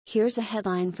Here's a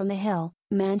headline from The Hill: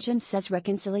 Manchin says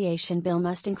reconciliation bill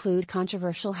must include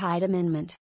controversial Hyde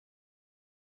Amendment.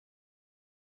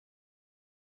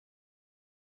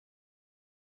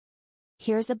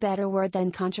 Here's a better word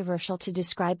than controversial to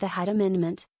describe the Hyde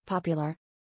Amendment: popular.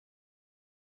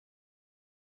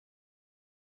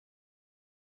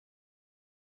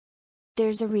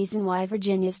 There's a reason why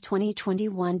Virginia's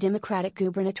 2021 Democratic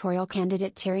gubernatorial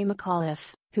candidate Terry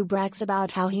McAuliffe, who brags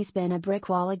about how he's been a brick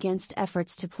wall against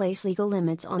efforts to place legal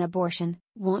limits on abortion,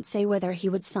 won't say whether he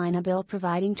would sign a bill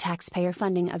providing taxpayer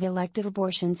funding of elective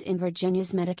abortions in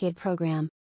Virginia's Medicaid program.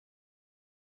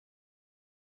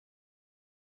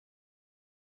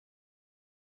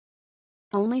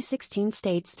 Only 16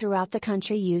 states throughout the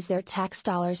country use their tax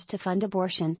dollars to fund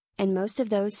abortion, and most of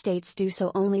those states do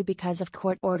so only because of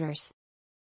court orders.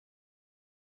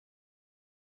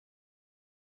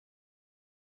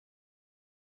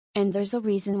 And there's a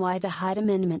reason why the Hyde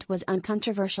Amendment was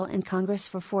uncontroversial in Congress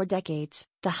for 4 decades.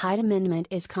 The Hyde Amendment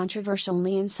is controversial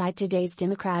only inside today's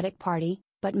Democratic Party,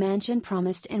 but Manchin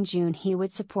promised in June he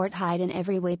would support Hyde in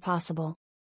every way possible.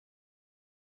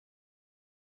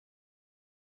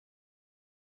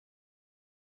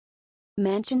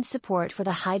 Manchin's support for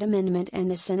the Hyde Amendment and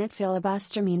the Senate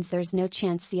filibuster means there's no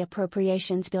chance the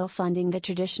appropriations bill funding the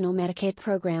traditional Medicaid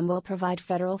program will provide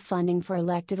federal funding for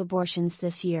elective abortions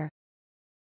this year.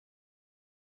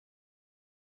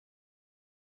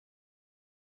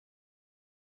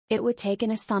 It would take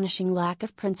an astonishing lack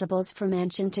of principles for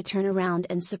Manchin to turn around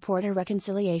and support a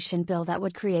reconciliation bill that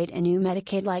would create a new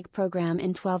Medicaid-like program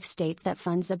in 12 states that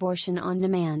funds abortion on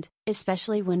demand,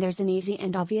 especially when there's an easy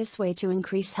and obvious way to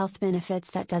increase health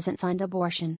benefits that doesn't fund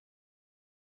abortion.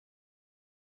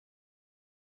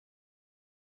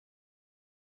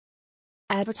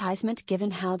 Advertisement Given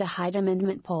how the Hyde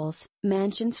Amendment polls: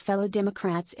 Manchin's fellow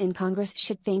Democrats in Congress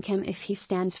should thank him if he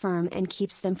stands firm and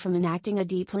keeps them from enacting a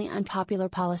deeply unpopular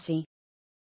policy.